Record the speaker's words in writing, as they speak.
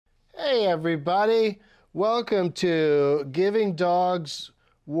Hey everybody, welcome to Giving Dogs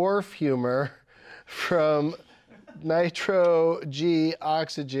Wharf Humor from Nitro G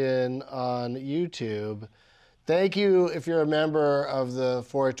Oxygen on YouTube. Thank you if you're a member of the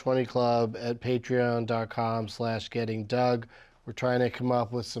 420 Club at patreon.com/gettingdoug. We're trying to come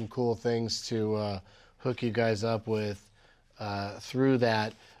up with some cool things to hook you guys up with through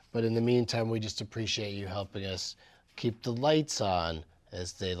that. But in the meantime, we just appreciate you helping us keep the lights on,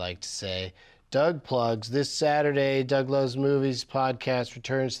 as they like to say. Doug plugs. This Saturday, Doug Loves Movies podcast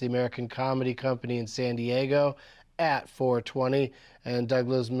returns to the American Comedy Company in San Diego at 420. And Doug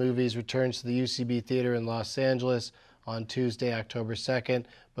Loves Movies returns to the UCB Theater in Los Angeles on Tuesday, October 2nd.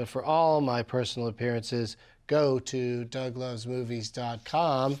 But for all my personal appearances, go to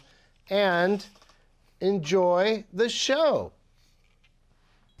douglovesmovies.com and enjoy the show.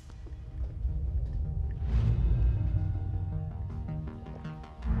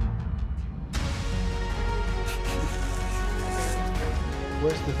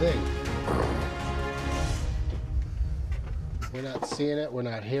 Where's the thing? We're not seeing it. We're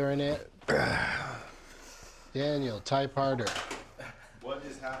not hearing it. Daniel, type harder. What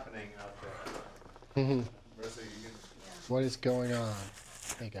is happening out there? What is going on?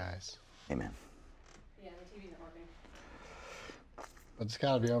 Hey, guys. Hey, man. Yeah, the TV's not working. But it's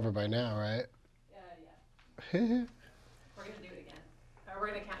got to be over by now, right? Yeah. We're going to do it again. We're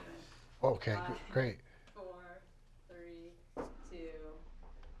going to count it. Okay, great. 4, 3, 2.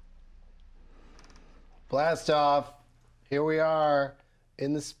 Blast off. Here we are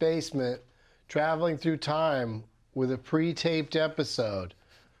in the spacement, traveling through time with a pre-taped episode.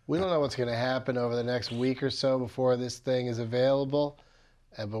 We don't know what's going to happen over the next week or so before this thing is available,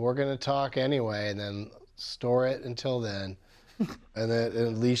 but we're going to talk anyway and then store it until then and then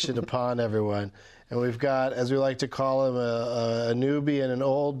unleash it upon everyone. And we've got, as we like to call him, a newbie and an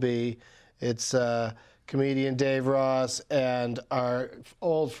old bee. It's comedian Dave Ross and our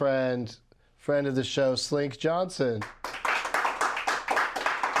old friend of the show, Slink Johnson.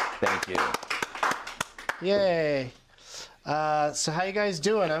 Thank you. Yay. So how you guys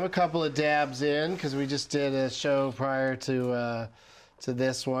doing? I'm a couple of dabs in because we just did a show prior to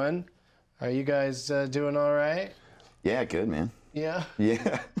this one. Are you guys doing all right? Yeah, good, man. Yeah?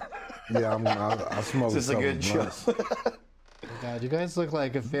 Yeah. Yeah, I smoke. This is a good show. God, you guys look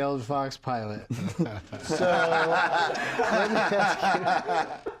like a failed Fox pilot. So let me ask you.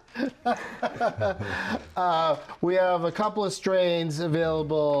 We have a couple of strains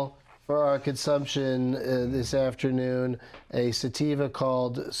available for our consumption this afternoon. A sativa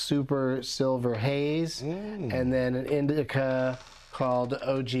called Super Silver Haze, and then an indica called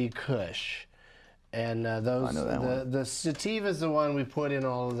OG Kush. And those, I know that one. The sativa is the one we put in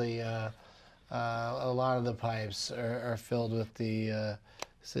all of the. A lot of the pipes are filled with the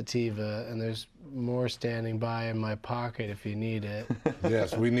sativa, and there's more standing by in my pocket if you need it.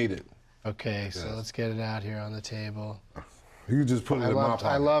 Yes, we need it. Okay, so let's get it out here on the table. You just put it in my pocket.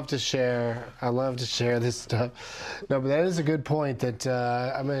 I love to share. I love to share this stuff. No, but that is a good point that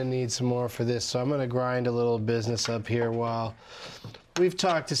I'm going to need some more for this. So I'm going to grind a little business up here while we've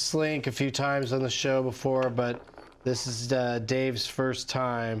talked to Slink a few times on the show before, but this is Dave's first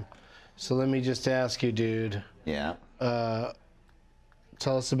time. So let me just ask you, dude. Yeah.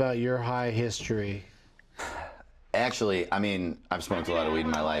 Tell us about your high history. Actually, I mean, I've smoked a lot of weed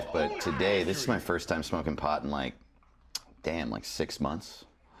in my life, but today, this is my first time smoking pot in like 6 months.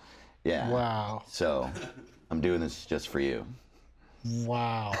 Yeah. Wow. So I'm doing this just for you.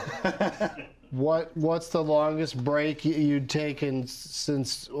 Wow. What's the longest break you'd taken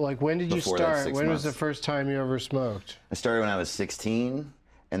since, like, when did you Before that, start? 6 When was months. the first time you ever smoked? I started when I was 16,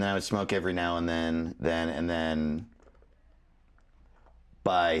 and then I would smoke every now and then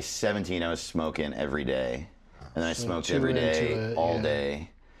by 17 I was smoking every day. And then I smoked two every day, into it, all yeah.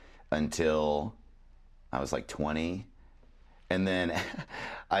 day, until I was like 20. And then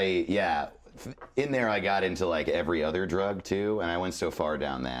in there I got into like every other drug too, and I went so far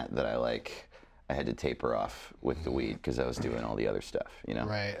down that I had to taper off with the weed because I was doing all the other stuff, you know?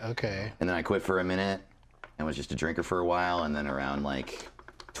 Right, okay. And then I quit for a minute and was just a drinker for a while, and then around like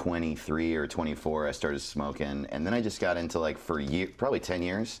 23 or 24 I started smoking, and then I just got into like probably 10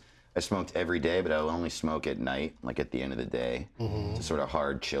 years. I smoked every day, but I would only smoke at night, like at the end of the day, to sort of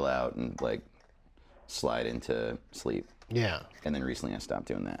hard chill out and like slide into sleep. Yeah. And then recently I stopped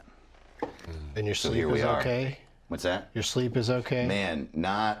doing that. And your So sleep here we is are. okay? What's that? Your sleep is okay? Man,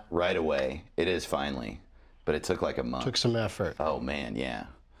 not right away. It is finally, but it took like a month. Took some effort. Oh man, yeah.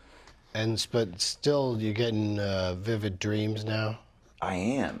 But still, you're getting vivid dreams now? I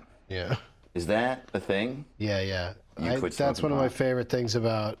am. Yeah. Is that a thing? Yeah, yeah. You quit That's smoking one of my pot? favorite things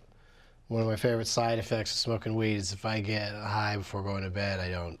about one of my favorite side effects of smoking weed is if I get high before going to bed, I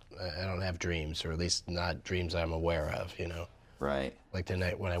don't have dreams, or at least not dreams I'm aware of, you know. Right. Like the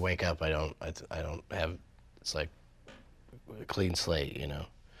night when I wake up, I don't have, it's like a clean slate, you know.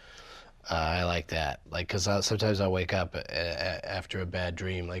 I like that, like, because sometimes I'll wake up after a bad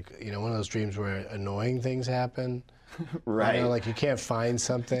dream, like, you know, one of those dreams where annoying things happen. Right. You know, like you can't find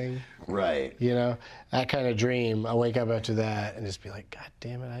something. Right. You know, that kind of dream. I'll wake up after that and just be like, God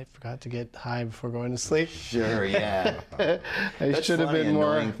damn it, I forgot to get high before going to sleep. Sure, yeah. I should have been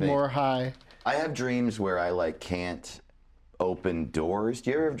more high. I have dreams where I like can't open doors. Do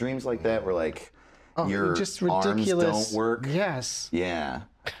you ever have dreams like that where like your just arms ridiculous. don't work? Yes. Yeah.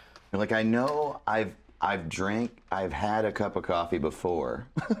 You're like, I know I've had a cup of coffee before,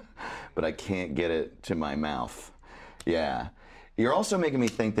 but I can't get it to my mouth. Yeah. You're also making me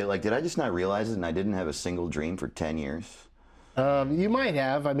think that, like, did I just not realize it and I didn't have a single dream for 10 years? You might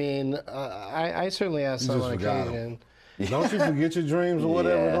have. I mean, I certainly have some on occasion. Don't you forget your dreams or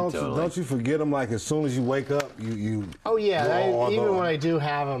whatever? Yeah, Don't you forget them? Like as soon as you wake up, you. Oh yeah, go even when I do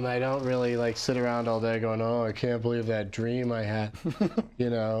have them, I don't really like sit around all day going, "Oh, I can't believe that dream I had,"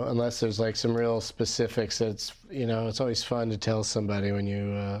 you know. Unless there's like some real specifics. It's it's always fun to tell somebody when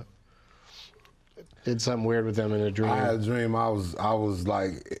you did something weird with them in a dream. I had a dream. I was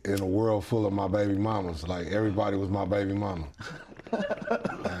like in a world full of my baby mamas. Like everybody was my baby mama.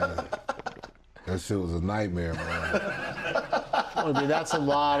 That shit was a nightmare, man. I mean, that's a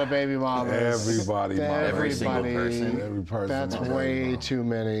lot of baby mamas. Everybody, every single person. Every person. That's way too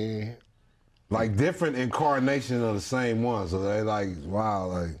many. Like different incarnations of the same one. So they like, wow,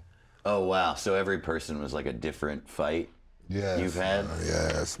 like. Oh wow! So every person was like a different fight. Yes. You've had.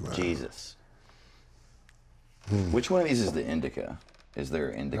 Yes, man. Jesus. Which one of these is the indica? Is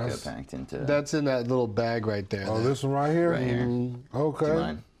there indica packed into? That's in that little bag right there. Oh, this one right here? Right here. Okay. Do you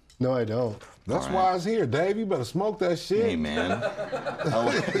mind? No, I don't. That's why it's here, Dave. You better smoke that shit. Hey, man.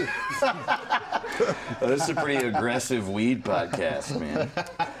 This is a pretty aggressive weed podcast, man.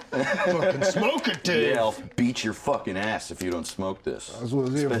 Fucking smoke it, Dave. Yeah, I'll beat your fucking ass if you don't smoke this. That's what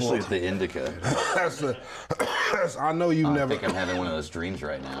it's here Especially for. with the indica. I know you've I never. think I'm having one of those dreams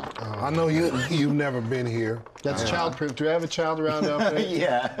right now. I know you've never been here. That's childproof. Do I have a child around to open it?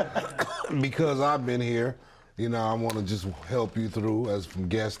 Yeah. Because I've been here. You know, I want to just help you through as from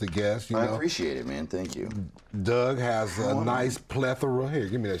guest to guest. You I know, appreciate it, man. Thank you. Doug has a nice plethora. Here,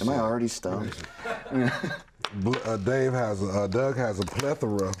 give me that shit. Am I already stoned? Doug has a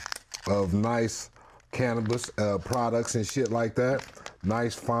plethora of nice cannabis products and shit like that.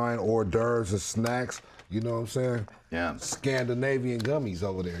 Nice fine hors d'oeuvres and snacks. You know what I'm saying? Yeah. Scandinavian gummies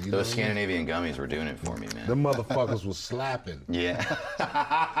over there. You know Those Scandinavian gummies were doing it for me, man. Them motherfuckers was slapping. Yeah.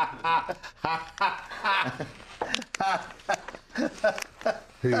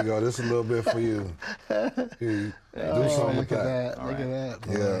 Here you go. This is a little bit for you. Here, do something with Look at that. that. Look at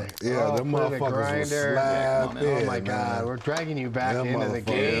that. Yeah, them put in a motherfuckers was grinder. slapping. Oh my God, we're dragging you back Them into the motherfuckers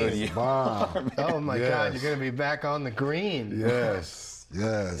game. was bomb. Oh my God, Yes. you're gonna be back on the green. Yes,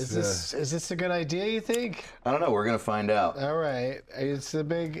 yes. Is this a good idea? You think? I don't know. We're going to find out. All right, it's a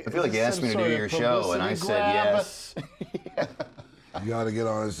big. I feel like you asked me to do your show, and I said yes. You got to get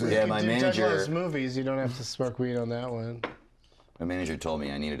on this shit. Yeah, my Do manager. Douglas movies. You don't have to smoke weed on that one. My manager told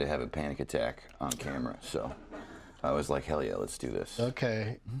me I needed to have a panic attack on camera, so I was like, hell yeah, let's do this.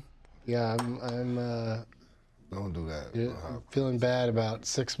 Okay. Yeah, I'm Don't do that. I'm feeling bad about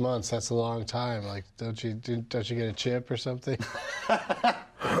 6 months. That's a long time. Like, don't you get a chip or something? No,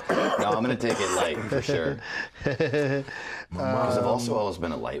 I'm going to take it light for sure. Because I've also always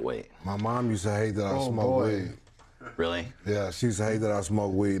been a lightweight. My mom used to hate that I Oh, smoke boy. weed. Really? Yeah, she used to hate that I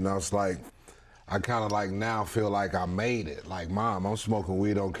smoke weed, and I was like, I kind of like now feel like I made it. Like, Mom, I'm smoking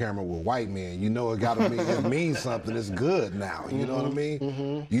weed on camera with white men. You know, it gotta mean it means something. It's good now. You know what I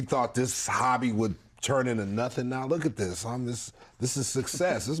mean? You thought this hobby would turn into nothing. Now look at this. This is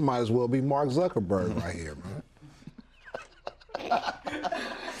success. This might as well be Mark Zuckerberg right here, man.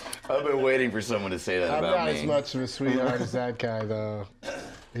 I've been waiting for someone to say that I'm about not me. as much of a sweetheart as that guy, though.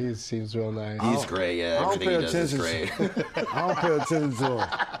 He seems real nice. He's great, yeah. I don't Everything he pay does is attention great. I don't pay attention to him.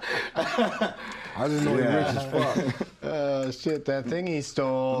 I just know he's rich as fuck. Shit, that thing he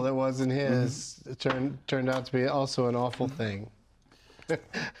stole that wasn't his turned out to be also an awful thing.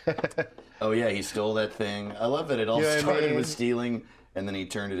 Oh yeah, he stole that thing. I love that it all You know what I started mean? with stealing, and then he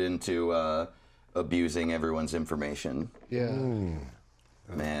turned it into abusing everyone's information. Yeah,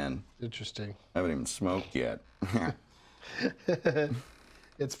 Man, interesting. I haven't even smoked yet.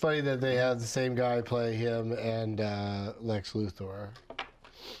 It's funny that they have the same guy play him and Lex Luthor.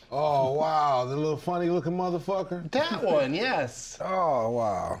 Oh, wow. The little funny looking motherfucker. That one, yes. Oh,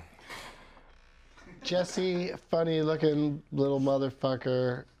 wow. Jesse, funny-looking little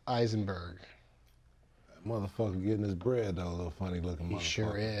motherfucker Eisenberg. That motherfucker getting his bread though, little funny looking motherfucker. He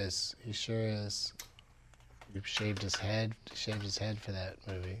sure is. He sure is. He shaved his head. Shaved his head for that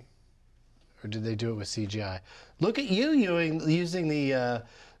movie. Or did they do it with CGI? Look at you using the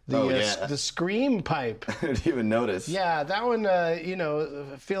scream pipe. I didn't even notice. Yeah, that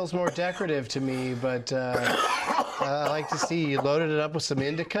one, feels more decorative to me, but I like to see you loaded it up with some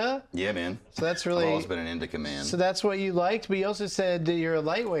indica. Yeah, man. So that's I've really. always been an indica man. So that's what you liked, but you also said that you're a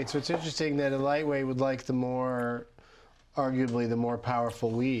lightweight. So it's interesting that a lightweight would like arguably the more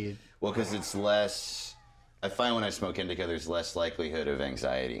powerful weed. Well, because it's less. I find when I smoke indica, there's less likelihood of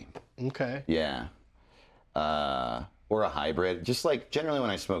anxiety. Okay. Yeah. Or a hybrid. Just like generally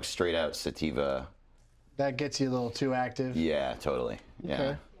when I smoke straight out sativa. That gets you a little too active. Yeah, totally. Yeah.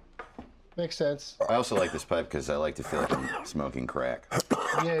 Okay. Makes sense. I also like this pipe because I like to feel like I'm smoking crack.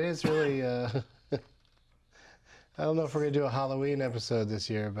 Yeah, it is really. I don't know if we're gonna do a Halloween episode this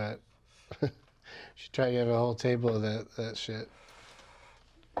year, but should try to have a whole table of that shit.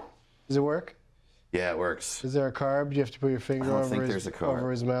 Does it work? Yeah, it works. Is there a carb? Do you have to put your finger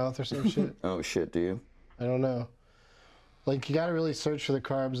over his mouth or some shit? Oh shit, do you? I don't know. Like, you gotta really search for the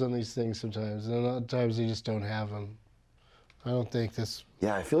carbs on these things sometimes, and other times you just don't have them. I don't think this.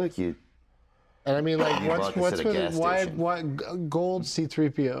 Yeah, I feel like you. And I mean, like, You bought this what's at a with gas why station. gold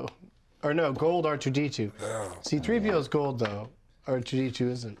C3PO, or no, gold R2D2. C3PO is gold though. R2D2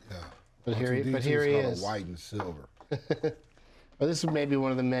 isn't. Yeah. But here he R2D2's is. colored white and silver. Well, this is maybe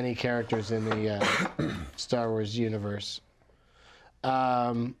one of the many characters in the Star Wars universe. We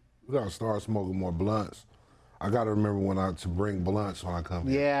gotta start smoking more blunts. I gotta remember to bring blunts when I come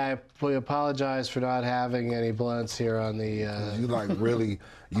here. Yeah, we apologize for not having any blunts here on the.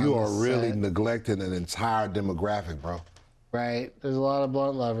 You are really set. neglecting an entire demographic, bro. Right, there's a lot of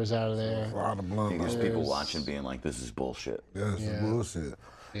blunt lovers out of there. A lot of blunt There's lovers. people watching being like, this is bullshit. Yeah, it's bullshit.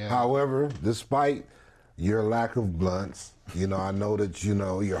 Yeah. However, despite your lack of blunts, I know that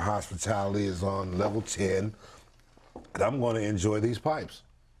your hospitality is on level 10. And I'm going to enjoy these pipes.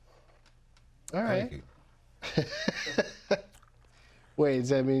 All right. Thank you. Wait, does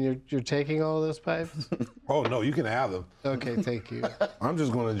that mean you're taking all of those pipes? Oh no, you can have them. Okay, thank you. I'm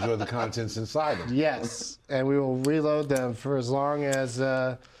just going to enjoy the contents inside them. Yes, and we will reload them for as long as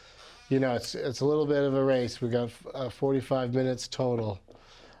it's a little bit of a race. We got 45 minutes total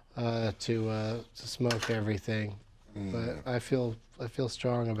to smoke everything, but I feel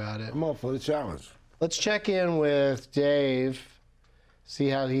strong about it. I'm up for the challenge. Let's check in with Dave, see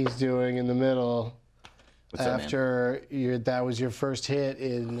how he's doing in the middle. What's up, man? After that was your first hit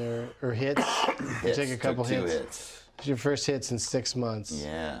or hits. You took a couple Took two hits. hits. It's your first hits in 6 months.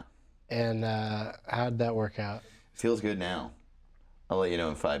 Yeah. And how'd that work out? Feels good now. I'll let you know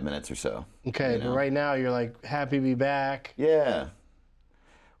in 5 minutes or so. Okay, but right now you're like happy to be back. Yeah.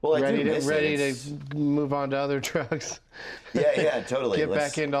 Well, I Ready do miss to it. to move on to other drugs. Yeah, totally. Get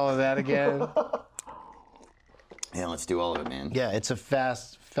back into all of that again. Yeah, let's do all of it, man. Yeah, it's a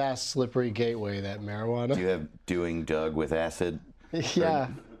fast, slippery gateway, that marijuana. Do you have Doing Doug with acid? Yeah.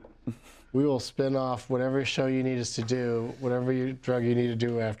 We will spin off whatever show you need us to do, whatever drug you need to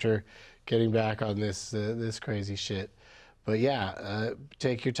do after getting back on this crazy shit. But yeah,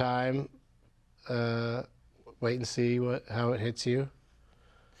 take your time. Wait and see how it hits you.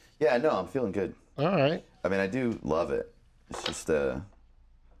 Yeah, no, I'm feeling good. All right. I mean, I do love it. It's just Do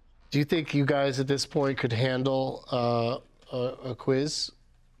you think you guys at this point could handle a quiz?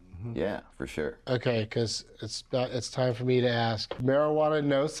 yeah, for sure. Okay, because it's time for me to ask. Marijuana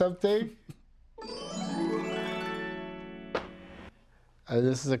know something?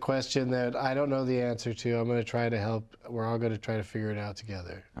 This is a question that I don't know the answer to. I'm going to try to help. We're all going to try to figure it out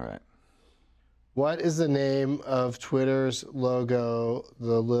together. All right. What is the name of Twitter's logo,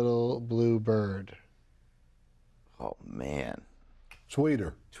 the little blue bird? Oh, man.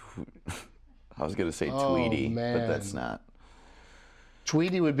 Tweeter. I was going to say Oh, Tweety, man. but that's not.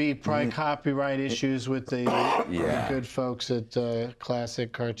 Tweety would be probably copyright issues with the good folks at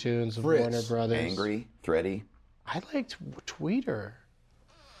Classic Cartoons of Fritz. Warner Brothers. Angry? Thready? I liked Tweeter.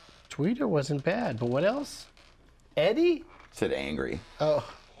 Tweeter wasn't bad, but what else? Eddie? Said angry. Oh.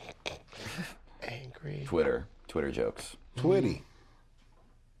 Angry. Twitter jokes. Twitty.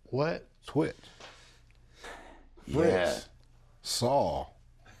 What? Twit. Yeah. Fritz. Saul.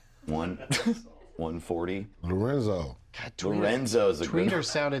 140. Lorenzo. God, Lorenzo's a good Tweeter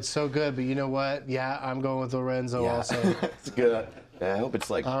sounded so good, but you know what? Yeah, I'm going with Lorenzo Yeah. also. It's good. I hope it's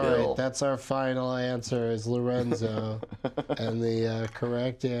like All Bill. right, that's our final answer is Lorenzo. And the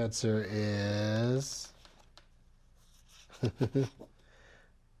correct answer is...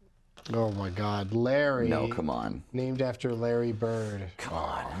 Oh my God, Larry. No, come on. Named after Larry Bird. Come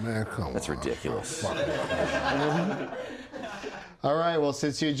on. Man, come on. That's ridiculous. All right, well,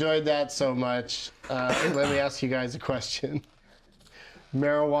 since you enjoyed that so much, let me ask you guys a question.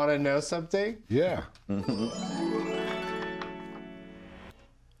 Marijuana know something? Yeah.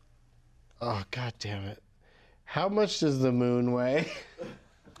 Oh, God damn it. How much does the moon weigh?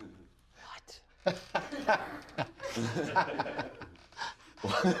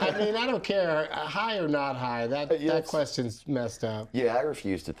 I mean, I don't care, high or not high. That question's messed up. Yeah, I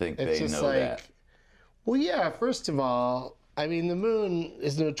refuse to think It's they just know like, that. well, yeah, first of all, I mean, the moon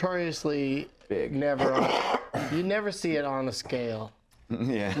is notoriously Big. You never see it on a scale.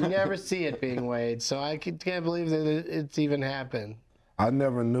 Yeah. You never see it being weighed, so I can't believe that it's even happened. I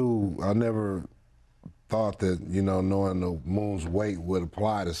never thought that, knowing the moon's weight would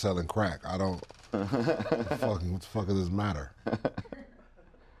apply to selling crack. I don't, what the fuck does this matter?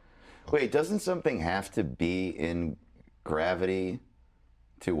 Wait, doesn't something have to be in gravity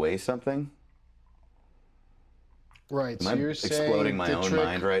to weigh something? Right, Am so I you're saying exploding my the own trick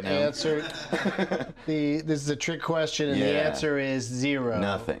mind right now? answer, this is a trick question, and the Yeah. answer is zero.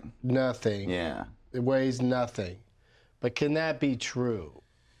 Nothing. Nothing. Yeah. It weighs nothing. But can that be true?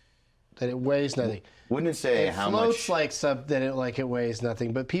 That it weighs nothing? Wouldn't it say It how floats much? like it weighs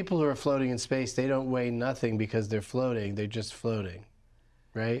nothing. But people who are floating in space, they don't weigh nothing because they're floating. They're just floating,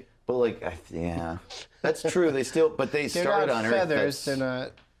 right? But like, yeah, that's true. They still, but they They're started not on feathers. Earth. They're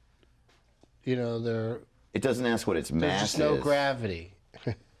not. They're. It doesn't ask what its There's mass just no is. gravity.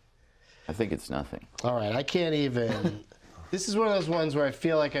 I think it's nothing. All right, I can't even. This is one of those ones where I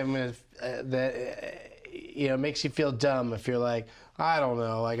feel like I'm gonna. Makes you feel dumb if you're like, I don't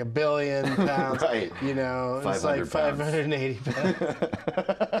know, like 1 billion pounds. Right. It's like 580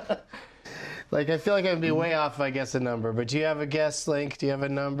 pounds. Like, I feel like I'd be way off if I guess a number. But do you have a guess, Slink? Do you have a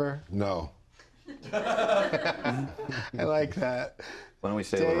number? No. I like that. Why don't we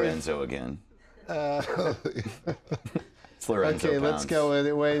say Dave. Lorenzo again? It's Lorenzo Okay, pounds. let's go with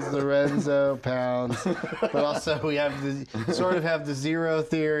it. Weighs Lorenzo pounds. But also we have the zero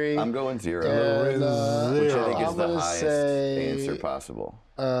theory. I'm going 0, And, which I think is I'm the gonna highest say, answer possible.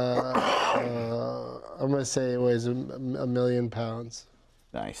 I'm gonna say it weighs a million pounds.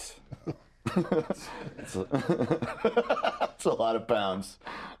 Nice. It's a lot of pounds.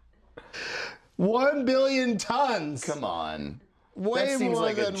 1 billion tons. Come on. Way that seems more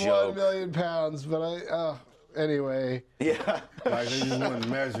like a than 1 joke. million pounds. But anyway. Yeah. Like they just wouldn't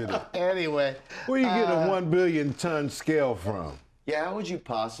measure it. Anyway. Where you get a 1 billion ton scale from? Yeah, how would you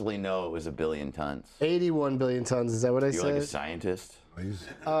possibly know it was 1 billion tons? 81 billion tons. Is that what I You're said? like a scientist?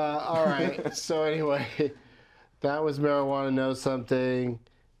 All right. So anyway, that was Marijuana Knows Something.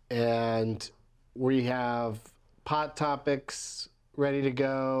 And we have pot topics ready to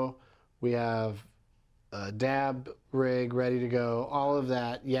go. We have a dab rig ready to go. All of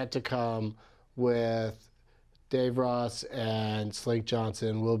that yet to come with Dave Ross and Slink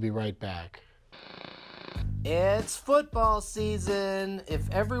Johnson. We'll be right back. It's football season. If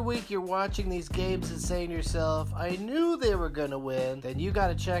every week you're watching these games and saying to yourself, I knew they were going to win, then you got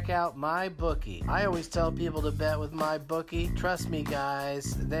to check out MyBookie. I always tell people to bet with MyBookie. Trust me,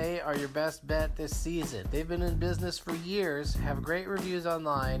 guys, they are your best bet this season. They've been in business for years, have great reviews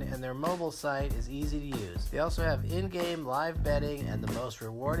online, and their mobile site is easy to use. They also have in-game live betting and the most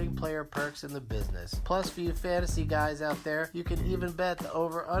rewarding player perks in the business. Plus, for you fantasy guys out there, you can even bet the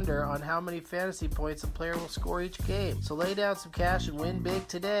over-under on how many fantasy points a player will score each game. So lay down some cash and win big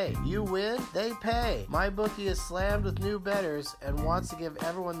today. You win, they pay. MyBookie is slammed with new bettors and wants to give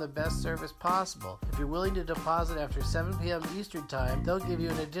everyone the best service possible. If you're willing to deposit after 7 p.m. Eastern Time, they'll give you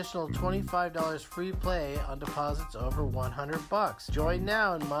an additional $25 free play on deposits over $100. Join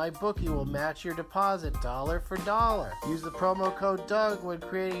now and MyBookie will match your deposit dollar for dollar. Use the promo code Doug when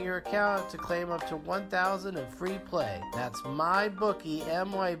creating your account to claim up to $1,000 in free play. That's MyBookie,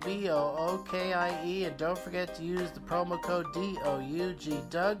 MyBookie, and don't forget to use the promo code DOUG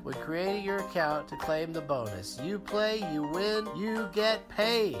Doug when creating your account to claim the bonus. You play, you win, you get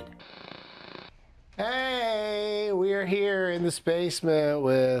paid. Hey, we are here in the basement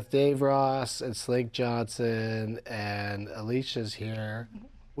with Dave Ross and Slink Johnson, and Alicia's here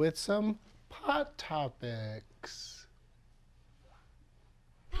with some pot topics.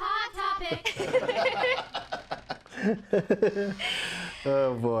 Hot topic.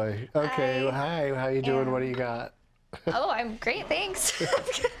 Oh boy. Okay. Hi. How you doing? What do you got? Oh, I'm great, thanks.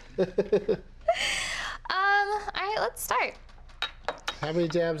 All right, let's start. How many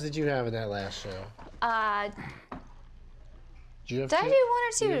dabs did you have in that last show? Did you have Did I two? do one or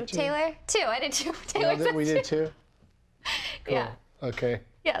You two, did two? Taylor? Two. I did two. Taylor We did two. Yeah. Okay.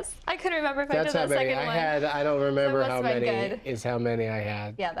 Yes, I couldn't remember if I That's did how the many second I one. had. I don't remember must how have been many good. is how many I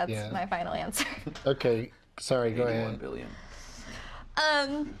had. Yeah, that's my final answer. Okay. Sorry. Go 81 ahead. billion.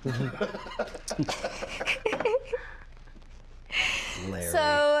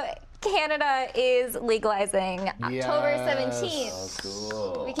 So Canada is legalizing October Yes. 17th.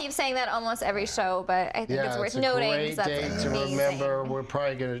 Cool. We keep saying that almost every show, but I think it's worth noting. Great 'cause that's date to amazing. remember. We're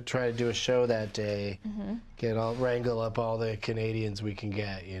probably going to try to do a show that day. Wrangle up all the Canadians we can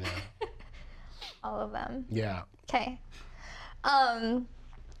get. You know. All of them. Yeah. Okay.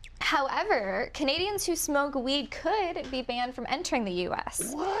 However, Canadians who smoke weed could be banned from entering the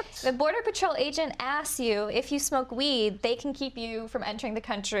U.S. What? The Border Patrol agent asks you if you smoke weed, they can keep you from entering the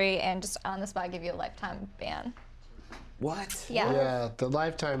country and just on the spot give you a lifetime ban. What? Yeah. Yeah, the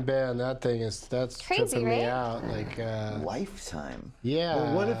lifetime ban. That's Crazy, tripping me right? out. Like, Lifetime. yeah.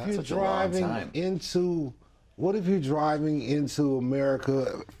 But what if you're such a long driving time. into? What if you're driving into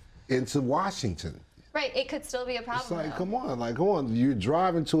America, into Washington? Right, it could still be a It's problem. like, though. come on. You're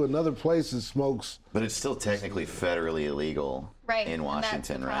driving to another place that smokes. But it's still technically federally illegal Right, in and that's the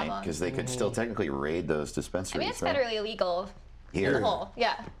Washington, right? problem. Because they could still technically raid those I dispensaries, mean, it's right? federally illegal. Here, The whole,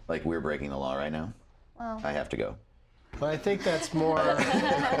 yeah. like we're breaking the law right now. Well, I have to go. But I think that's more.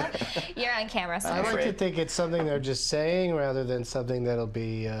 you're on camera, so. I like to afraid. think it's something they're just saying rather than something that'll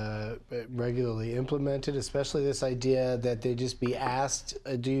be regularly implemented, especially this idea that they just be asked,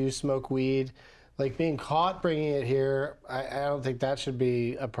 do you smoke weed? Like being caught bringing it here, I don't think that should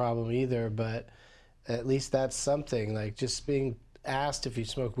be a problem either, but at least that's something. Like just being asked if you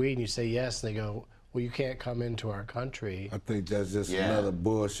smoke weed and you say yes, and they go, well, you can't come into our country. I think that's just Yeah. another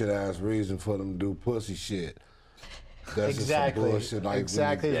bullshit ass reason for them to do pussy shit. That's just some Exactly. bullshit. Like,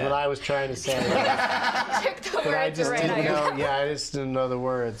 Exactly is Yeah. what I was trying to say. Took the But I words just right didn't out of know. Yeah, I just didn't know the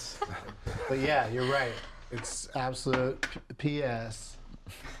words. But yeah, you're right. It's absolute PS.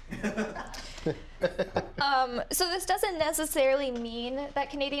 So this doesn't necessarily mean that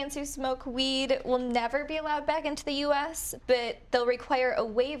Canadians who smoke weed will never be allowed back into the U.S., but they'll require a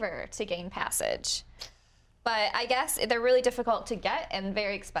waiver to gain passage. But I guess they're really difficult to get and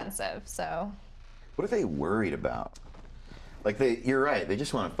very expensive, so. What are they worried about? Like you're right. They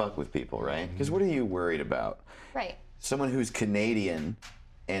just want to fuck with people, right? Because what are you worried about? Right. Someone who's Canadian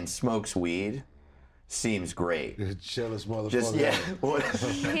and smokes weed seems great. chillest motherfucker. Just yeah,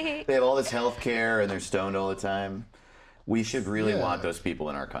 ever. they have all this health care and they're stoned all the time. We should really Yeah. want those people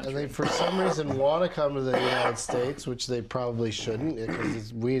in our And country. they, for some reason, want to come to the United States, which they probably shouldn't,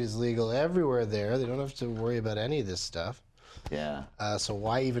 because weed is legal everywhere there. They don't have to worry about any of this stuff. Yeah. So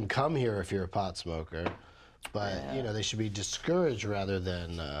why even come here if you're a pot smoker? But you know, they should be discouraged rather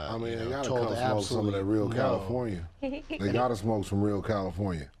than I mean, you they know, gotta told come smoke some of absolutely that real no. California. They gotta smoke some real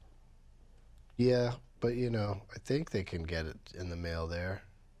California. Yeah, but you know, I think they can get it in the mail there.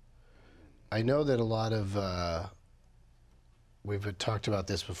 I know that a lot of we've talked about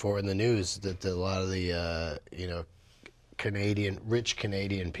this before in the news that a lot of the you know, rich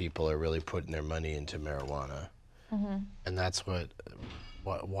Canadian people are really putting their money into marijuana, and that's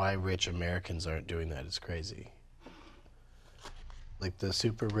why rich Americans aren't doing that is crazy. Like the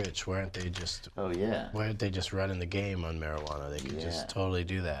super rich, why aren't they just running the game on marijuana? They could Yeah. just totally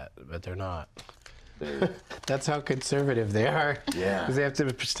do that, but they're not. They're- That's how conservative they are. Yeah. Because they have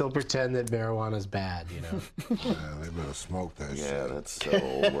to still pretend that marijuana's bad, you know. Yeah, they better smoke that yeah, shit. that's so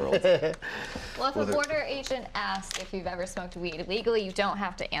old world. Well, if a border agent asks if you've ever smoked weed, legally you don't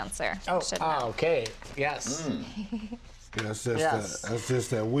have to answer. You should know. Okay. Yes. Yeah, that's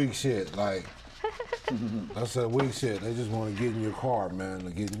just that weak shit. Like, that's that weak shit. They just want to get in your car,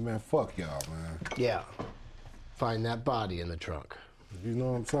 man. Man, fuck y'all, man. Yeah. Find that body in the trunk. You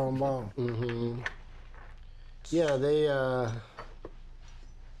know what I'm talking about? Yeah, they.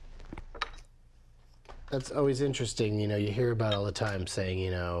 That's always interesting. You know, you hear about all the time saying,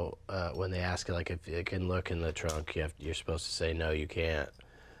 you know, when they ask you, like, if you can look in the trunk, you're supposed to say no, you can't.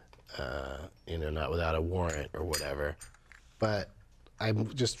 You know, not without a warrant or whatever. But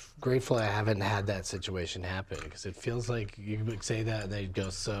I'm just grateful I haven't had that situation happen because it feels like you would say that and they'd go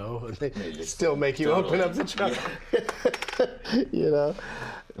so, and they just still make you open up the trunk. You know.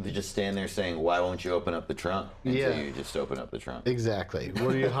 They just stand there saying, "Why won't you open up the trunk?" Until Yeah. you just open up the trunk. Exactly.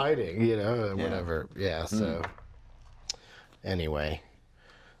 What are you hiding? You know, Yeah. whatever. Yeah. So, anyway,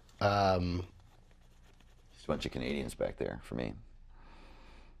 Just a bunch of Canadians back there for me,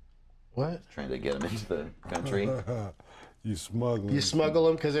 what? trying to get them into the country. You smuggling. You smuggle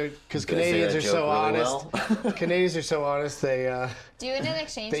them because Did I say Canadians that are joke so really honest. well? Canadians are so honest. They Do it in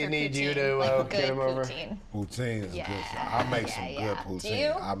exchange They for need poutine, you to, like get good 'em over. poutine. Poutine is Yeah, good. I make some yeah, good yeah. poutine. Do you?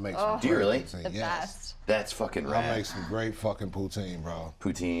 I make Oh. some Do you great really? poutine. The Yes. best. That's fucking I rad. make some great fucking poutine, bro.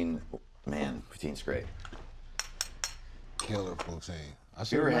 Poutine, man, poutine's great. Killer poutine. I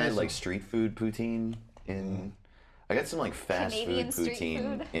Have you ever should've made had like some. street food poutine in? I got some like fast Canadian food street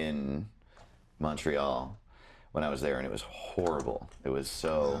poutine food? in Montreal when I was there, and it was horrible. It was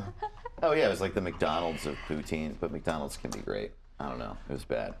so. Oh yeah, it was like the McDonald's of poutine, but McDonald's can be great. I don't know, it was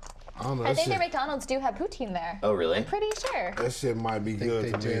bad. I don't know. I That think their shit, McDonald's do have poutine there. Oh really? I'm pretty sure. that shit might be good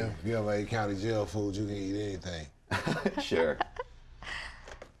they to me. do. If you ever ate county jail food, you can eat anything. Sure.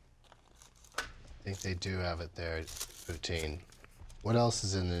 I think they do have it there, poutine. What else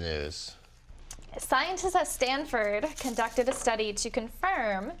is in the news? Scientists at Stanford conducted a study to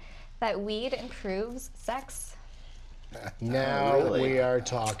confirm that weed improves sex. Now really? we are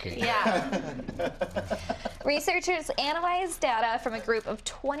talking. Yeah. Researchers analyzed data from a group of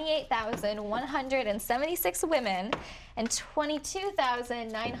 28,176 women and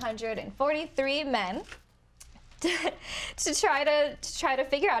 22,943 men to try to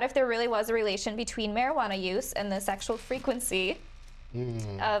figure out if there really was a relation between marijuana use and the sexual frequency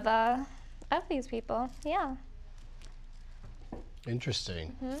of these people. Yeah.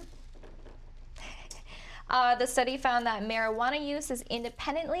 Interesting. The study found that marijuana use is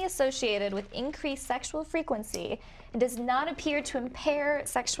independently associated with increased sexual frequency and does not appear to impair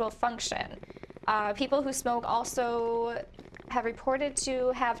sexual function. People who smoke also have reported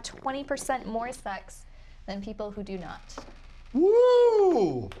to have 20% more sex than people who do not.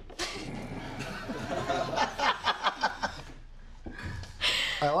 Woo!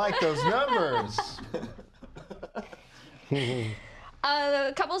 I like those numbers.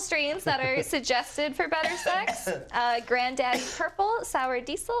 A couple strains that are suggested for better sex: Granddaddy Purple, Sour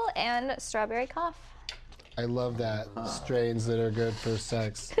Diesel, and Strawberry Cough. I love that. Strains that are good for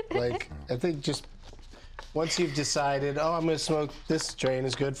sex. Like, I think just once you've decided, oh, I'm going to smoke, this strain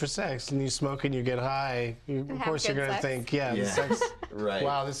is good for sex, and you smoke and you get high, of Have course you're good going to sex. think, yeah, Yeah. this sex, Right.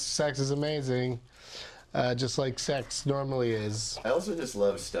 wow, this sex is amazing. Just like sex normally is. I also just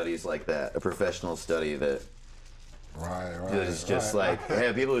love studies like that. A professional study that Right. is just like,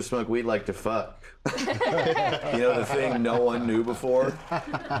 hey, people who smoke weed like to fuck. You know, the thing no one knew before.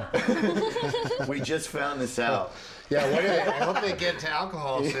 We just found this out. Yeah, I hope they get to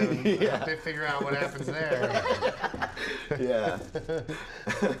alcohol soon. I hope they figure out what happens there. Yeah.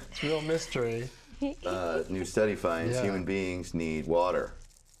 It's real mystery. New study finds Yeah. human beings need water.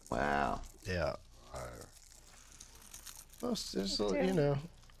 Wow. Yeah. Most,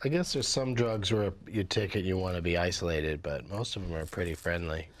 I guess there's some drugs where you take it and you want to be isolated, but most of them are pretty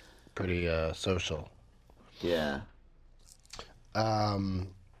friendly, pretty social. Yeah.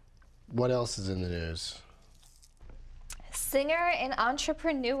 What else is in the news? Singer and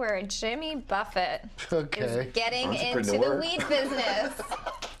entrepreneur Jimmy Buffett Okay. is getting into the Entrepreneur? weed business.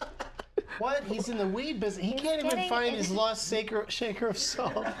 What? He's in the weed business. He can't even getting find in- his lost shaker of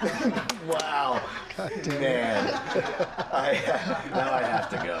salt. Wow. God damn it. Man. Now I have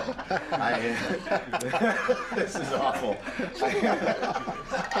to go. This is awful.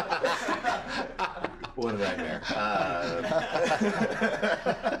 What a nightmare.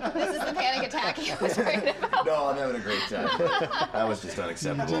 This is the panic attack he was worried about. No, I'm having a great time. That was just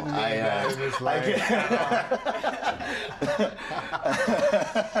unacceptable.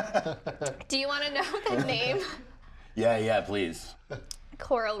 Do you want to know the name? Yeah, please.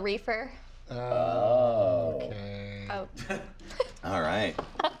 Coral Reefer. Okay. Oh. All right.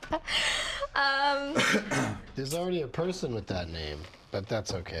 There's already a person with that name, but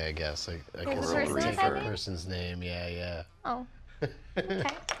that's okay, I guess. I can There's a person with take that the name? person's name. Yeah. Oh. Okay.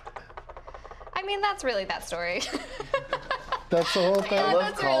 I mean, that's really that story. That's the whole thing. I love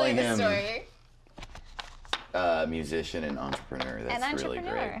That's calling really the him story. Musician and entrepreneur. That's An really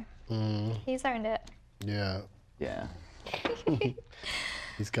great. entrepreneur. He's earned it. Yeah. Yeah.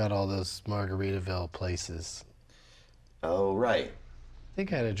 He's got all those Margaritaville places. Oh, right. I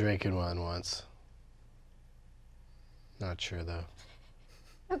think I had a drink in one once. Not sure though.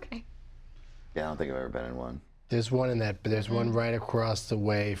 Okay. Yeah, I don't think I've ever been in one. There's one in that, but there's one right across the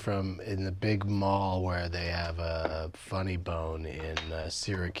way in the big mall where they have a Funny Bone in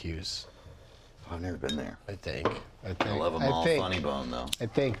Syracuse. I've never been there. I think. I love them all. Funny Bone, though. I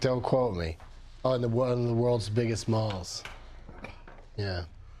think. Don't quote me. Oh, in one of the world's biggest malls. Yeah.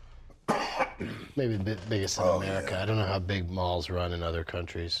 Maybe the biggest in America. I don't know how big malls run in other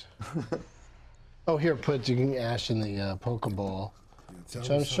countries. Oh, here, you can ash in the Pokeball. Which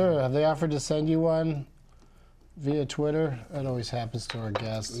I'm sure. Have they offered to send you one? via Twitter? That always happens to our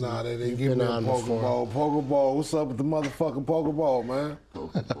guests. Nah, they didn't You've give been me a on before. Pokeball. Pokeball, what's up with the motherfucking Pokeball, man?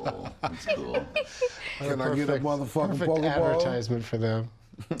 Pokeball. That's cool. Can I get a motherfucking Perfect Pokeball? advertisement for them.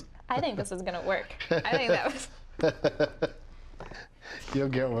 I think this is gonna work. I think that was. You'll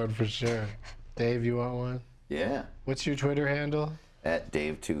get one for sure. Dave, you want one? Yeah. What's your Twitter handle? At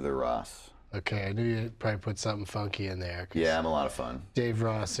Dave to the Ross. Okay, I knew you'd probably put something funky in there. 'Cause Yeah, I'm a lot of fun. Dave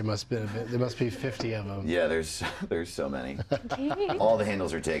Ross, there must be 50 of them. Yeah, there's so many. All the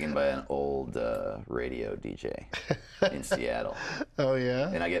handles are taken by an old radio DJ in Seattle. Oh yeah?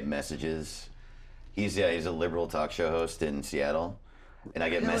 And I get messages. He's a liberal talk show host in Seattle. And I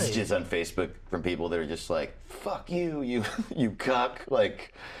get Really? messages on Facebook from people that are just like, fuck you, you cuck.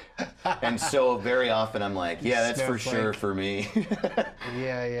 Like, and so very often I'm like, yeah, that's for sure for me.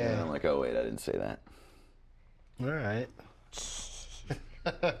 Yeah, And yeah. I'm like, oh wait, I didn't say that. All right.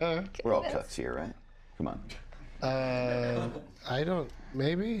 We're all cucks here, right? Come on. I don't,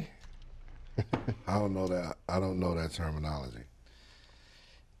 maybe? I don't know that. I don't know that terminology.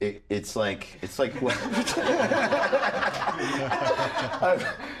 It's like it's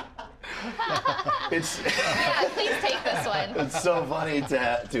Yeah, please take this one. it's so funny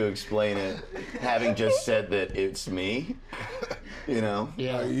to explain it, having just said that it's me. You know.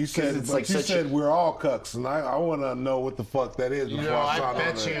 Yeah. You said, it's but like you such said a- we're all cucks, and I want to know what the fuck that is before No, I I sign on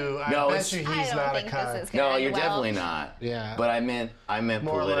bet there. you, I No, bet it's- you he's I don't not a think this cunt. is gonna No, end you're well. definitely not. Yeah. But I meant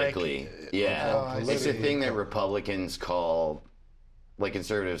More like- politically. Yeah. Oh, I it's see. a thing that Republicans call, like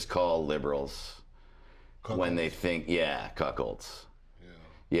conservatives call liberals when they think, cuckolds.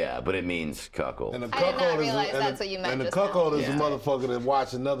 Yeah, but it means cuckold. And a I did not cuckold realize is a, that's what you meant And a just now. cuckold is Yeah. a motherfucker that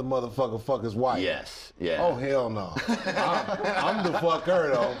watch another motherfucker fuck his wife. Yes. Yeah. Oh hell no! I'm the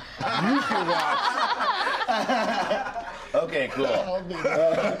fucker though. You can watch. Okay, cool.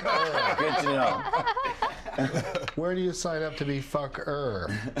 Good to know. Where do you sign up to be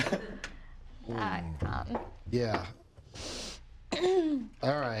fucker? Yeah.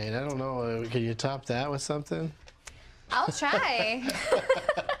 All right, I don't know. Can you top that with something? I'll try.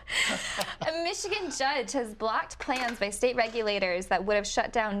 A Michigan judge has blocked plans by state regulators that would have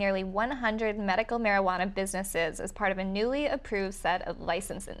shut down nearly 100 medical marijuana businesses as part of a newly approved set of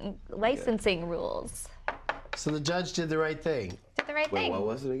licensing rules. So the judge did the right thing. Did the right Wait, thing. what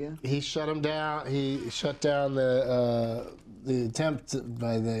was it again? He shut them down. He shut down the attempt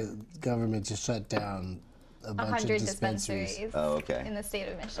by the government to shut down a bunch 100 of dispensaries. dispensaries Oh, okay. in the state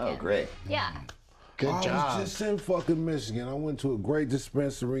of Michigan. Oh, great. Yeah. Good I job. was just in fucking Michigan. I went to a great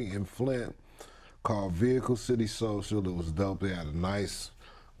dispensary in Flint called Vehicle City Social. It was dope. They had a nice,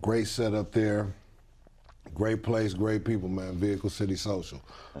 great setup there. Great place, great people, man. Vehicle City Social.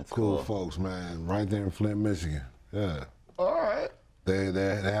 That's cool cool. folks, man. Right there in Flint, Michigan. Yeah. All right. They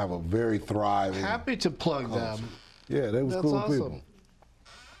have a very thriving. Happy to plug them. Yeah, they was That's cool awesome. people.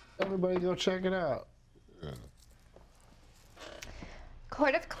 Everybody go check it out.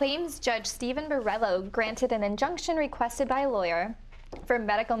 Court of Claims Judge Stephen Borrello granted an injunction requested by a lawyer for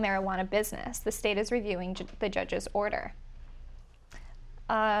medical marijuana business. The state is reviewing the judge's order.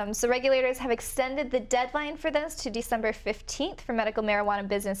 So regulators have extended the deadline for this to December 15th for medical marijuana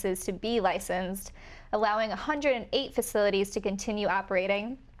businesses to be licensed, allowing 108 facilities to continue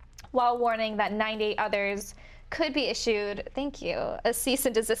operating, while warning that 98 others could be issued, thank you, a cease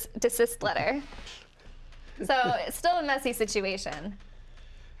and desist letter. So it's still a messy situation.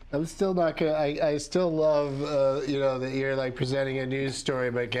 I'm still not gonna. I still love, that you're like presenting a news story,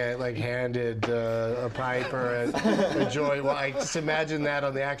 but get like handed a pipe or a joint. Well, I just imagine that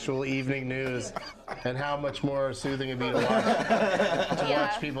on the actual evening news, and how much more soothing it'd be to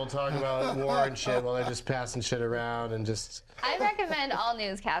watch people talk about war and shit while they're just passing shit around and just I recommend all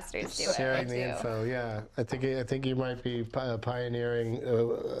newscasters do it. sharing the too. info. Yeah, I think you might be pioneering.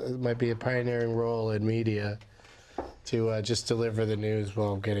 It might be a pioneering role in media to just deliver the news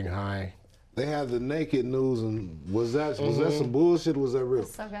while getting high. They had the naked news, and was that some bullshit? Was that real?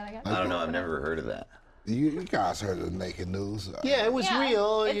 So good, I guess. I don't know. I've never heard of that. You guys heard of the naked news? Yeah, it was Yeah,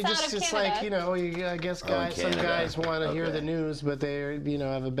 real. it's You out just of it's Canada. like I guess guys. Some Canada. guys want to hear Okay. the news, but they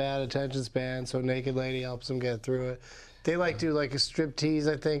have a bad attention span. So naked lady helps them get through it. They do like a strip tease.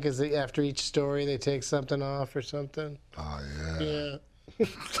 I think is after each story they take something off or something. Oh yeah. Yeah.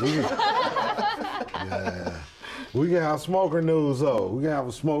 Yeah. We can have smoker news though. We can have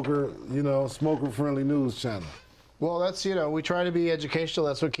a smoker-friendly news channel. Well, that's we try to be educational.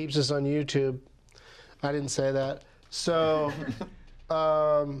 That's what keeps us on YouTube. I didn't say that. So,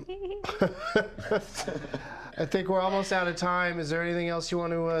 I think we're almost out of time. Is there anything else you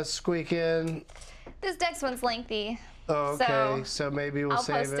want to squeak in? This next one's lengthy. Oh, okay. So maybe we'll I'll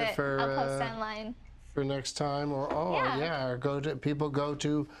save post it it. for. I'll post it online. for next time, or or people go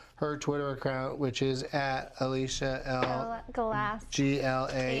to her Twitter account, which is at Alicia Glass.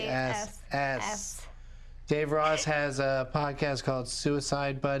 GLASS. Dave Ross has a podcast called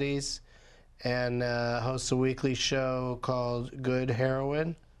Suicide Buddies, and hosts a weekly show called Good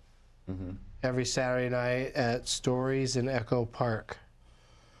Heroin every Saturday night at Stories in Echo Park.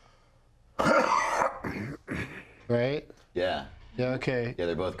 Right? Yeah. Yeah. Okay. Yeah,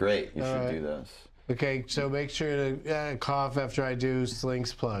 they're both great. You should do those. Okay, so make sure to cough after I do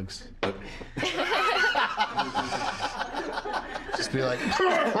Slink's plugs. Just be like,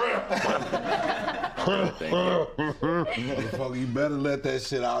 Motherfucker, you better let that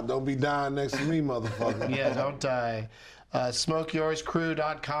shit out. Don't be dying next to me, motherfucker. yeah, don't die.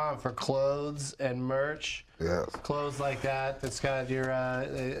 SmokeYoursCrew.com for clothes and merch. Yes. Clothes like that's got your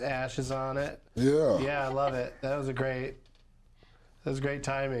ashes on it. Yeah. Yeah, I love it. That was great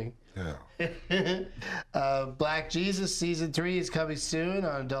timing. Yeah. Black Jesus Season 3 is coming soon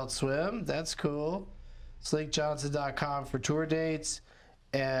on Adult Swim. That's cool. SlinkJohnson.com for tour dates.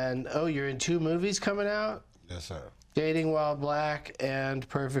 And, you're in 2 movies coming out? Yes, sir. Dating While Black and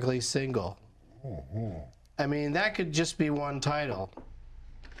Perfectly Single. Mm-hmm. I mean, that could just be one title.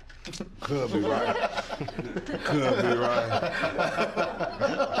 Could be right. Could be right.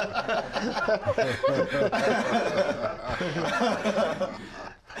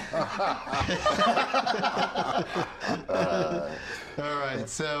 All right,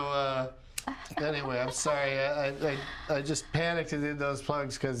 so anyway, I'm sorry. I just panicked and did those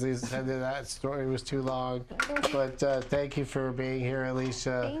plugs because that story was too long. But thank you for being here,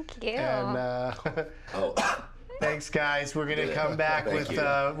 Alicia. Thank you. And thanks, guys. We're gonna come back with.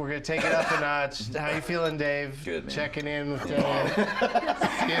 We're gonna take it up a notch. How you feeling, Dave? Good, man. Checking in with Dave.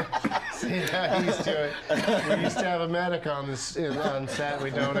 see how he's doing. We used to have a medic on set. We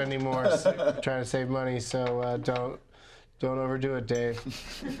don't anymore. So trying to save money, so don't overdo it, Dave.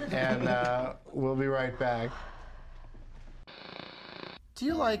 And we'll be right back. Do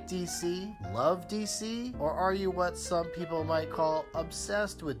you like DC? Love DC? Or are you what some people might call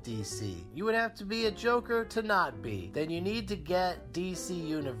obsessed with DC? You would have to be a joker to not be. Then you need to get DC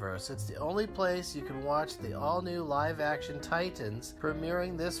Universe. It's the only place you can watch the all-new live-action Titans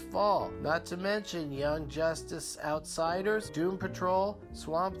premiering this fall. Not to mention Young Justice Outsiders, Doom Patrol,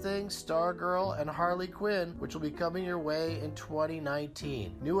 Swamp Thing, Stargirl, and Harley Quinn, which will be coming your way in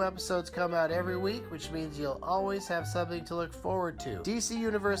 2019. New episodes come out every week, which means you'll always have something to look forward to. DC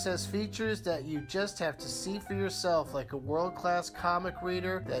Universe has features that you just have to see for yourself, like a world-class comic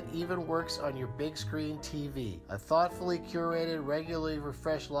reader that even works on your big screen TV, a thoughtfully curated, regularly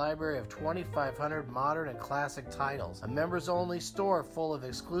refreshed library of 2,500 modern and classic titles, a members-only store full of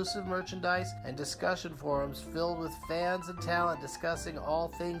exclusive merchandise, and discussion forums filled with fans and talent discussing all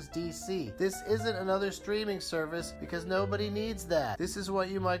things DC. This isn't another streaming service because nobody needs that. This is what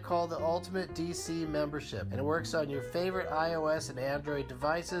you might call the ultimate DC membership, and it works on your favorite iOS and Android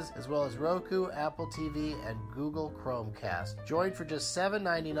devices, as well as Roku, Apple TV, and Google Chromecast. Join for just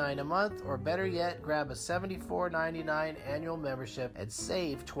 $7.99 a month, or better yet, grab a $74.99 annual membership and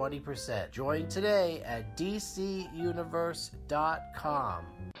save 20%. Join today at DCUniverse.com.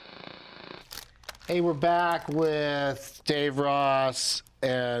 Hey, we're back with Dave Ross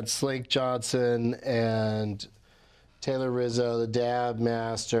and Slink Johnson and Taylor Rizzo, the Dab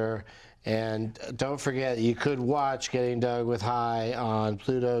Master. And don't forget, you could watch Getting Dug with High on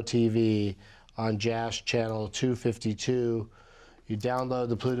Pluto TV on Jash Channel 252. You download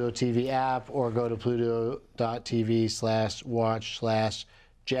the Pluto TV app or go to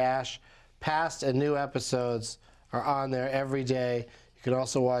pluto.tv/watch/Jash. Past and new episodes are on there every day. You can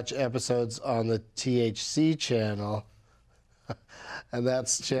also watch episodes on the THC channel. And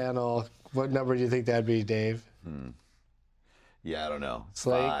that's channel, what number do you think that'd be, Dave? Yeah, I don't know.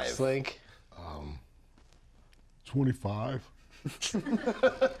 Slink? 25.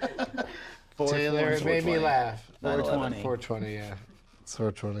 Taylor, it made me laugh. 420. 420, yeah. It's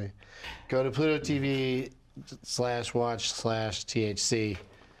 420. Go to Pluto TV/watch/THC.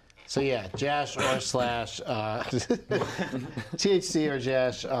 So yeah, Jash or slash THC or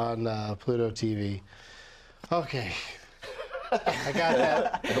Jash on Pluto TV. Okay. I got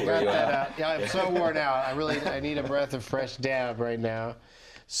that out. Yeah, I'm so worn out. I need a breath of fresh dab right now.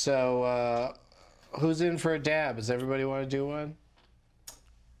 So, who's in for a dab? Does everybody want to do one?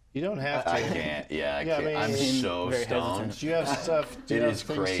 You don't have to. I can't. Yeah, I Yeah, I can't. mean, I'm so very stoned. Do you have stuff? Do you It have is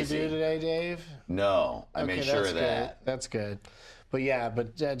things crazy. to do today, Dave? No, I made sure of that. That's good. But yeah,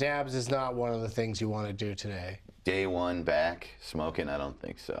 dabs is not one of the things you want to do today. day one back smoking, I don't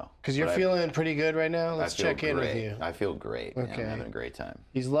think so. Because you're feeling pretty good right now? Let's feel check in with great. you. I feel great, man. Okay. I'm having a great time.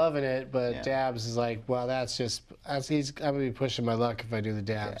 He's loving it, but Yeah. dabs is like, well, I'm gonna be pushing my luck if I do the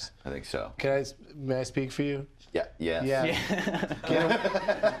Yeah, dabs. I think so. May I speak for you? Yeah, yes.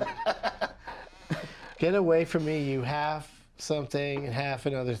 Yeah. Get away from me, you half something and half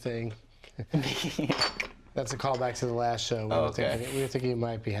another thing. That's a callback to the last show. We were thinking you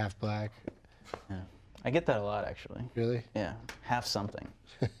might be half black. Yeah. I get that a lot, actually. Really? Yeah, half something.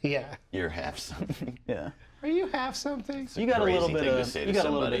 Yeah. You're half something. Yeah. Are you half something? You got a little crazy bit thing to of say to you got a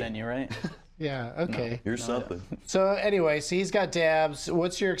little somebody. bit in you, right? Yeah. Okay. You're something. So anyway, so he's got dabs.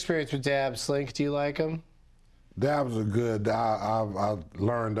 What's your experience with dabs, Slink? Do you like them? Dabs are good. I've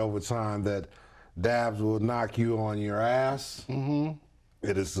learned over time that dabs will knock you on your ass. Mm-hmm.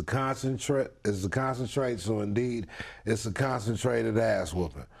 It is the concentrate. It's the concentrate. So indeed, it's a concentrated ass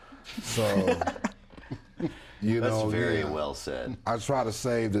whooping. So you That's know, very well said. I try to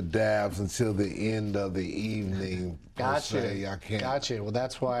save the dabs until the end of the evening. per Gotcha. se. I can't. Gotcha. Well,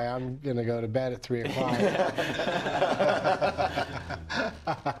 that's why I'm gonna go to bed at 3 o'clock.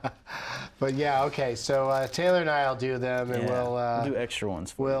 But yeah, okay. So Taylor and I'll do them, and We'll we'll do extra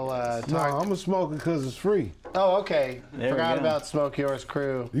ones for we'll you. No, talk. I'm a smoker because it's free. Oh, okay. There we Forgot go. about Smoke Yours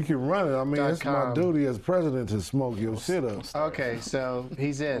Crew. You can run it. I mean, it's my .com. duty as president to smoke your shit up. Okay, so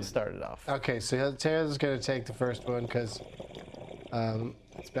he's in. Start it off. Okay, so Taylor's gonna take the first one because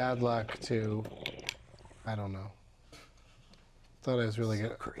it's bad luck to. I don't know. Thought I was really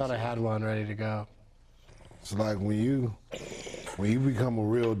good. Thought I had one ready to go. It's like when you become a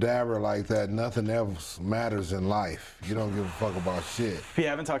real dabber like that, nothing else matters in life. You don't give a fuck about shit. Yeah, I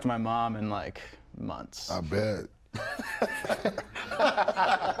haven't talked to my mom in like months. I bet.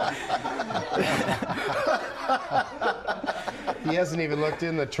 He hasn't even looked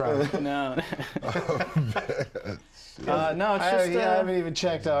in the trunk. No. No, it's just. I haven't even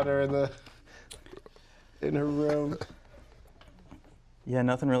checked on her in her room. Yeah,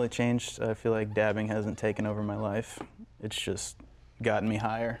 nothing really changed. I feel like dabbing hasn't taken over my life. It's just gotten me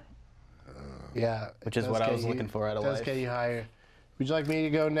higher. Yeah, Which is what I was looking for out of does life. get you higher. Would you like me to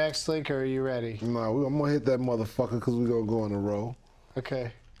go next, Slink, or are you ready? No, I'm gonna hit that motherfucker because we're gonna go in a row.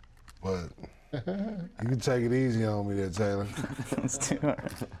 Okay. But you can take it easy on me there, Taylor. It's too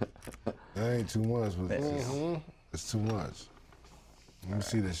hard. That ain't too much, but it's too much. Let me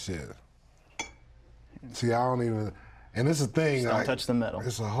see this shit. See, I don't even, and it's a thing. Just don't touch the metal.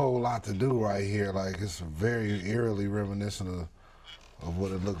 It's a whole lot to do right here. Like, it's very eerily reminiscent of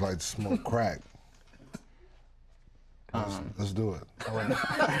what it looked like to smoke crack. Let's do it.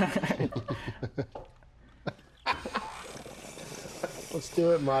 Let's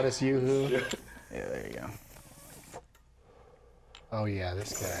do it, modest yoo-hoo. Yeah, there you go. Oh yeah,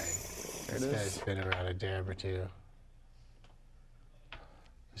 this guy. This guy's been around a dab or two.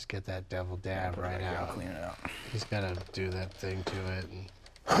 Just get that devil dab right I'll out. clean it out. He's got to do that thing to it.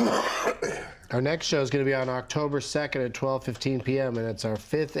 And our next show is going to be on October 2nd at 12:15 p.m. and it's our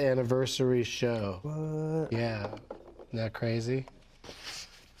 5th anniversary show. What? Yeah, isn't that crazy?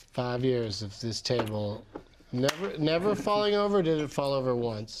 5 years of this table never falling over. Or did it fall over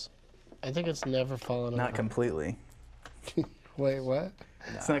once? I think it's never fallen Not over. completely. Wait, what?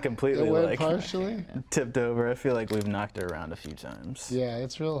 It's not completely It went like partially. tipped over. I feel like we've knocked it around a few times. Yeah,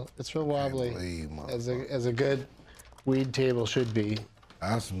 it's real wobbly, Believe, as motherfucker. a good weed table should be.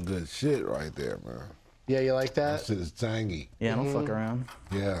 That's some good shit right there, man. Yeah, you like That that? shit is tangy. Yeah, I don't fuck around.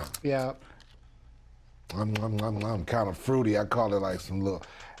 Yeah. Yeah. I'm kind of fruity. I call it like some little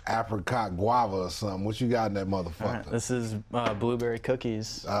apricot guava or something. What you got in that motherfucker? All right, this is blueberry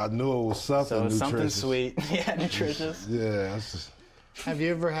cookies. I knew it was something So it's something nutritious. sweet. Yeah, nutritious. Yeah, that's just, Have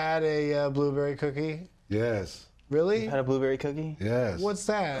you ever had a blueberry cookie? yes, Really? Had a blueberry cookie? yes. What's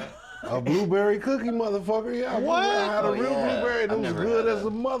that? A blueberry cookie, motherfucker? Yeah, What? I had a Oh, real yeah. blueberry and it I've was never good had as that.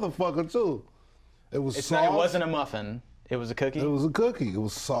 a motherfucker too. It was It's soft. not, it wasn't a muffin. It was a cookie. It was a cookie. It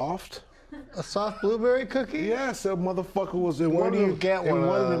was soft. A soft blueberry cookie? Yes, that motherfucker was in Where one do of you them, get in one of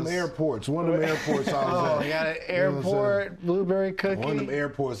one of them those? airports. One of them airports I Oh, was you at. got an You know what I'm saying? airport blueberry cookie? One of them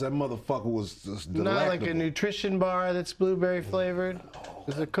airports. That motherfucker was just delectable. Not like a nutrition bar that's blueberry flavored.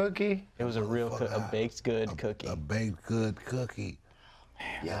 It's a cookie. It was a real a baked good cookie. A baked good cookie.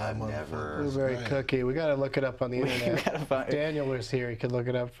 Yeah, I've never. Blueberry right. cookie. We gotta look it up on the internet. gotta find If Daniel was here, he could look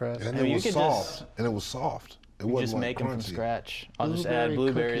it up for us. And I mean, it you was could soft. just- And it was soft. It You wasn't just like make them from crunchy. scratch. I'll just add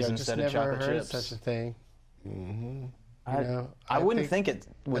blueberries cookie. instead I've of just never chocolate heard chips. of such a thing. I wouldn't think it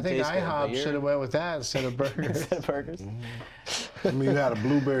would I think taste good. IHOP should have went with that instead of burgers. Instead of burgers. I mean, you had a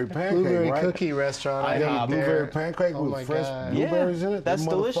blueberry pancake, Blueberry right? cookie restaurant. I I got ate a blueberry there. pancake Oh my with fresh God. blueberries Yeah, in it. that's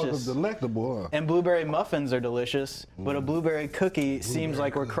That motherfucker's delicious. delectable, huh? And blueberry muffins are delicious, but a blueberry cookie seems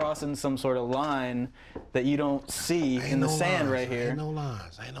like we're crossing some sort of line that you don't see in the sand right here. Ain't no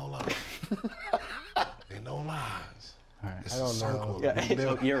lines. Ain't no lines. Ain't no lines. All right. It's I don't a circle. Yeah,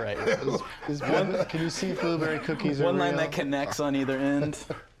 oh, you're right. Can you see if blueberry cookies are One line real? that connects on either end.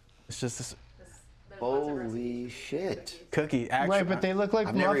 It's just this Holy shit. cookie. Actually, Right, but they look like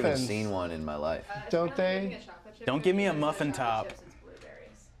I've never even muffins. seen one in my life. Don't they? Don't give me a muffin top.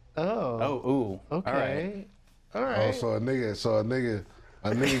 Oh. Oh, ooh. Okay. All right. All Oh, right. so a nigga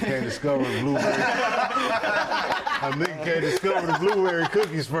can't discover the blueberry. A nigga can't discover the blueberry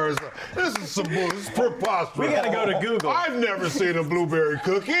cookies first. This is some bull. This is preposterous. We gotta go to Google. I've never seen a blueberry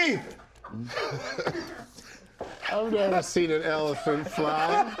cookie. I've never seen an elephant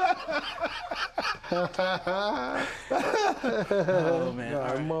fly. Oh man.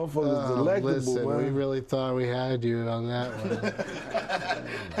 Nah, motherfuckers delectable, Listen, man. we really thought we had you on that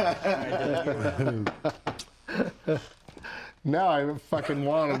one. Now I fucking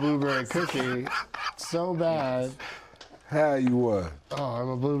want a blueberry cookie so bad. How you what? Oh, I'm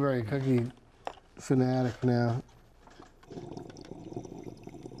a blueberry cookie fanatic now.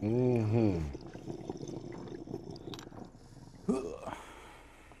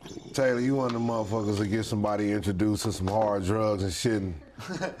 Taylor, you one of the motherfuckers that get somebody introduced to some hard drugs and shit, and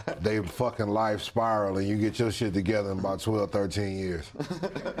they fucking life spiral, and you get your shit together in about 12, 13 years.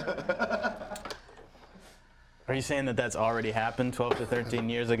 Are you saying that that's already happened 12 to 13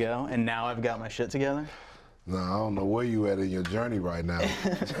 years ago, and now I've got my shit together? No, I don't know where you at in your journey right now.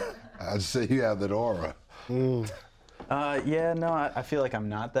 I just say you have that aura. Yeah, no, I feel like I'm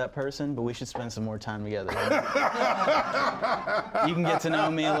not that person, but we should spend some more time together. You can get to know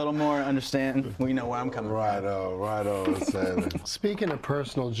me a little more, understand, we know where I'm coming from. Right on, Taylor. Speaking of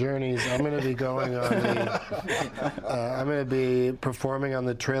personal journeys, I'm going to be going on the. I'm going to be performing on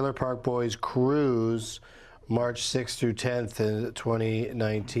the Trailer Park Boys cruise, March 6th through 10th in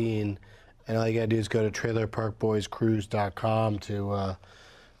 2019, and all you got to do is go to trailerparkboyscruise.com to,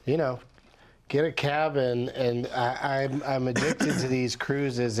 get a cabin. And I'm addicted to these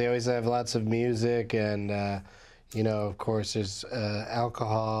cruises. They always have lots of music, and of course, there's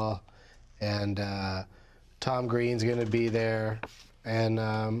alcohol, and Tom Green's going to be there, and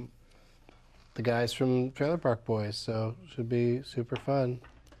the guys from Trailer Park Boys, so should be super fun.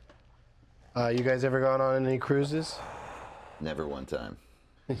 You guys ever gone on any cruises? Never one time.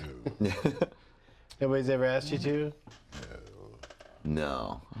 Nobody's ever asked you to?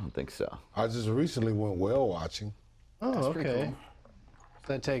 No, I don't think so. I just recently went whale watching. Oh, pretty okay. cool.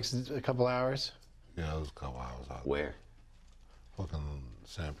 So that takes a couple hours. Yeah, it was a couple hours out. Where? Fucking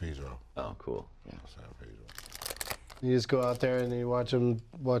San Pedro. Oh, cool. Yeah. San Pedro. You just go out there and you watch some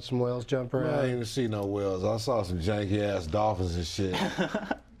whales jump I around. didn't even see no whales. I saw some janky ass dolphins and shit,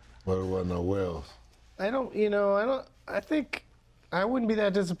 but it wasn't no whales. I think I wouldn't be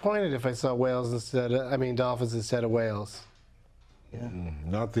that disappointed if I saw dolphins instead of whales. Yeah.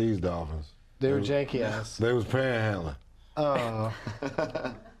 Not these dolphins. They were janky ass. They was panhandling. Oh,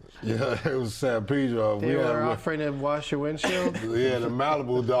 Yeah, it was San Pedro. they were offering to wash your windshield? Yeah, the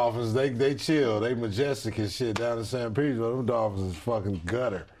Malibu dolphins, they chill. They majestic and shit down in San Pedro. Them dolphins is fucking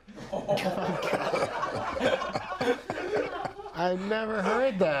gutter. I've never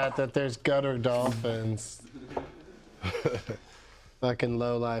heard that there's gutter dolphins. Fucking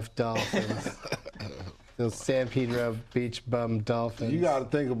low-life dolphins. Those San Pedro beach bum dolphins. You got to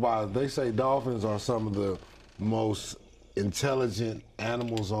think about it. They say dolphins are some of the most intelligent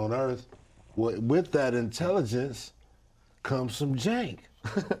animals on Earth. With that intelligence comes some jank.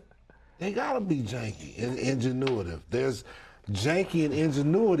 They got to be janky and ingenuitive. There's janky and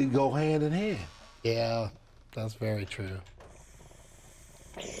ingenuity go hand in hand. Yeah, that's very true.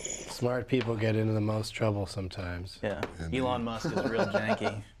 Smart people get into the most trouble sometimes. Yeah. Elon Musk is real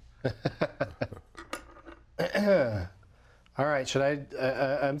janky. All right, should I?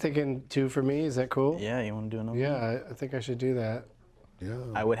 I'm thinking 2 for me. Is that cool? Yeah, you want to do another one? Yeah, I think I should do that. Yeah.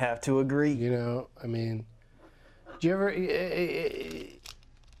 I would have to agree. Do you ever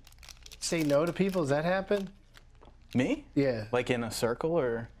say no to people? Does that happen? Me? Yeah. Like in a circle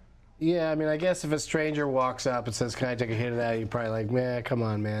or? Yeah, I guess if a stranger walks up and says, "Can I take a hit of that?" You're probably like, "Man, come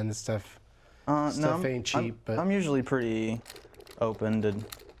on, man, this stuff No, ain't cheap." But I'm usually pretty open to,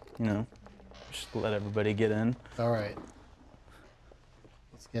 just let everybody get in. all right,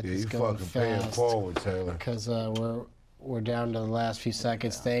 let's get Yeah, this you going fucking paying fast forward, Taylor. because we're down to the last few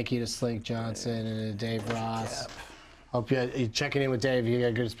seconds. Thank you to Slink Johnson and to Dave Ross. Hope you checking in with Dave. You got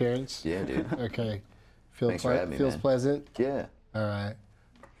a good experience? Yeah, dude. Okay. Thanks for having me, Feels man. pleasant? Yeah. All right.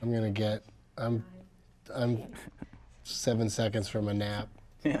 I'm 7 seconds from a nap.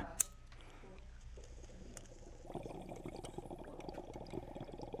 Yeah.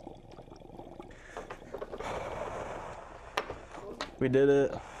 We did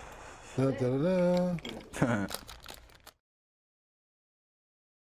it. Da, da, da, da.